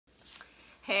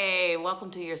Hey, welcome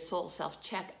to your Soul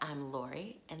Self-Check. I'm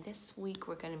Lori, and this week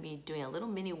we're going to be doing a little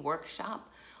mini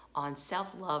workshop on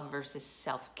self-love versus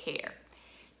self-care.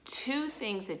 Two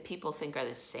things that people think are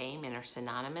the same and are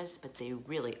synonymous, but they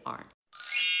really aren't.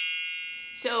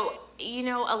 So,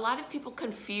 a lot of people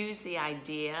confuse the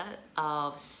idea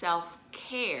of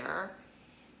self-care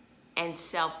and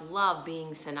self-love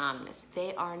being synonymous.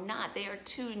 They are not. They are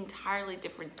two entirely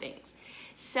different things.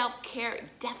 Self-care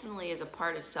definitely is a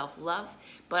part of self-love,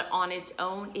 but on its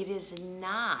own, it is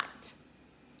not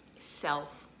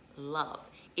self-love.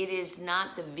 It is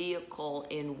not the vehicle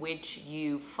in which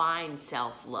you find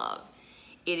self-love.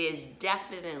 It is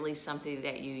definitely something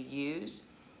that you use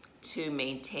to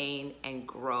maintain and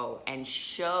grow and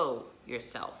show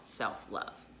yourself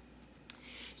self-love.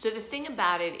 So the thing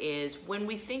about it is, when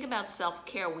we think about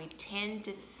self-care, we tend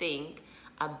to think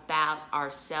about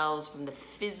ourselves from the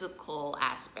physical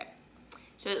aspect.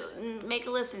 So make a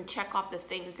list and check off the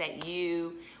things that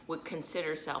you would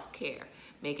consider self-care.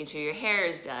 Making sure your hair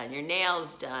is done, your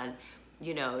nails done,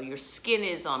 your skin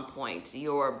is on point,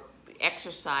 you're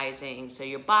exercising so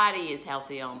your body is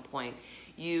healthy on point.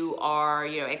 You are,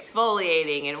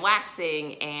 exfoliating and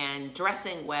waxing and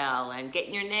dressing well and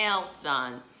getting your nails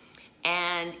done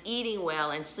and eating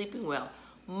well and sleeping well.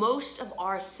 Most of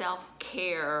our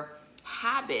self-care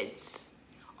habits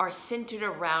are centered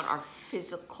around our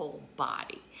physical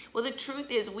body. Well, the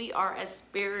truth is we are a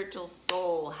spiritual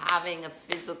soul having a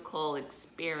physical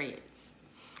experience.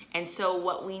 And so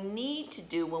what we need to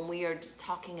do when we are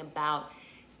talking about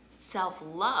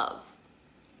self-love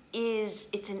is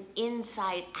it's an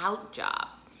inside-out job.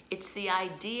 It's the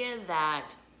idea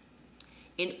that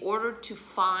in order to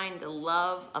find the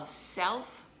love of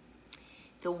self,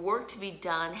 the work to be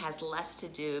done has less to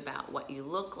do about what you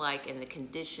look like and the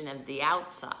condition of the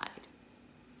outside,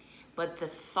 but the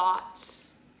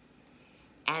thoughts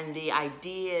and the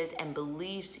ideas and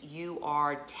beliefs you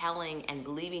are telling and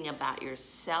believing about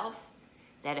yourself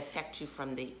that affect you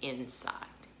from the inside.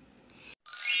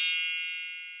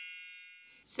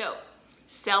 So,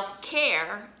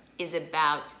 self-care is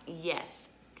about, yes,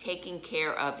 taking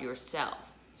care of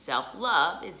yourself.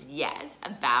 Self-love is, yes,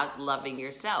 about loving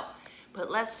yourself. But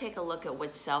let's take a look at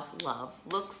what self-love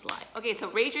looks like. Okay,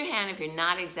 so raise your hand if you're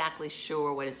not exactly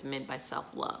sure what is meant by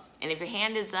self-love. And if your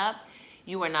hand is up,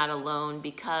 you are not alone,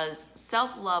 because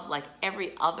self-love, like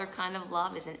every other kind of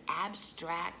love, is an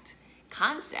abstract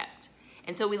concept.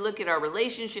 And so we look at our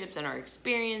relationships and our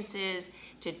experiences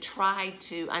to try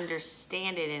to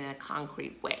understand it in a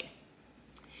concrete way.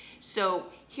 So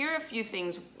here are a few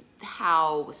things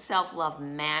how self-love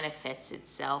manifests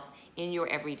itself in your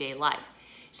everyday life.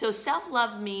 So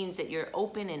self-love means that you're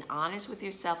open and honest with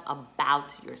yourself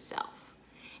about yourself.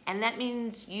 And that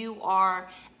means you are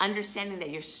understanding that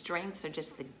your strengths are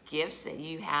just the gifts that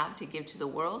you have to give to the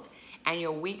world, and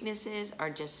your weaknesses are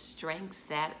just strengths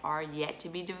that are yet to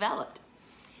be developed.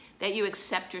 That you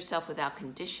accept yourself without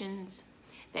conditions,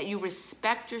 that you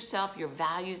respect yourself, your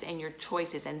values, and your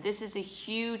choices. And this is a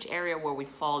huge area where we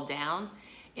fall down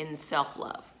in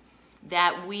self-love.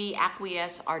 That we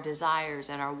acquiesce our desires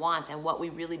and our wants and what we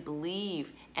really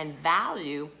believe and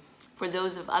value for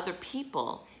those of other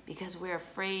people, because we're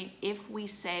afraid if we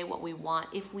say what we want,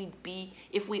 if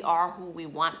we are who we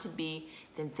want to be,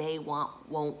 then they won't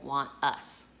want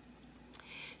us.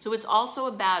 So it's also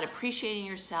about appreciating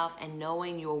yourself and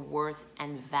knowing your worth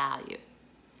and value.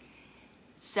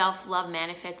 Self-love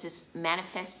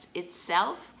manifests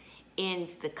itself in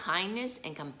the kindness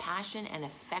and compassion and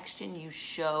affection you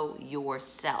show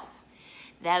yourself.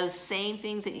 Those same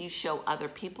things that you show other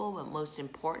people, but most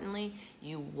importantly,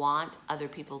 you want other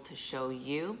people to show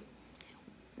you.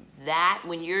 That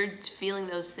when you're feeling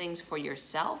those things for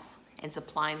yourself and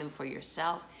supplying them for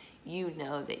yourself, you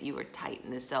know that you are tight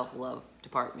in the self-love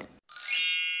department.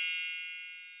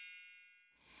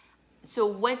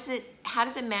 So how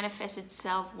does it manifest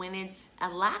itself when it's a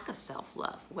lack of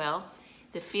self-love? Well,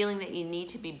 the feeling that you need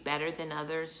to be better than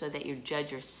others so that you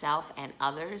judge yourself and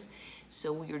others.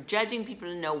 So you're judging people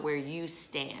to know where you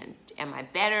stand. Am I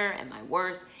better? Am I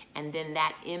worse? And then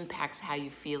that impacts how you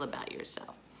feel about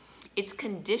yourself. It's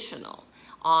conditional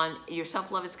on, your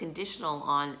self-love is conditional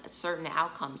on certain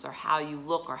outcomes or how you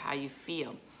look or how you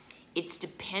feel. It's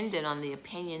dependent on the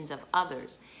opinions of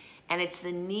others. And it's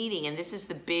the needing, and this is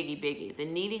the biggie, the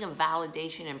needing of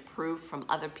validation and proof from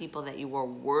other people that you are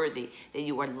worthy, that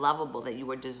you are lovable, that you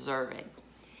are deserving.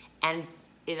 And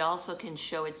it also can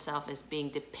show itself as being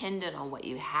dependent on what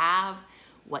you have,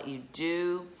 what you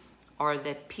do, or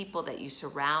the people that you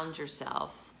surround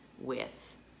yourself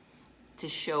with to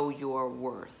show your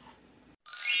worth.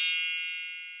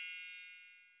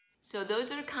 So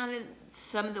those are kind of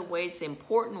some of the ways, the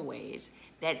important ways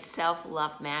that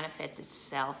self-love manifests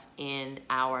itself in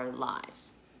our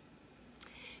lives.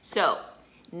 So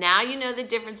now you know the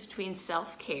difference between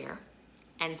self-care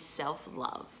and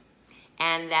self-love,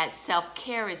 and that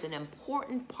self-care is an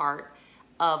important part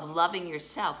of loving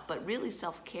yourself, but really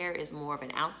self-care is more of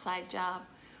an outside job,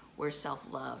 where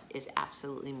self-love is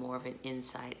absolutely more of an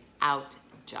inside-out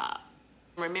job.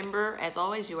 Remember, as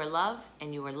always, you are loved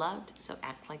and you are loved, so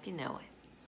act like you know it.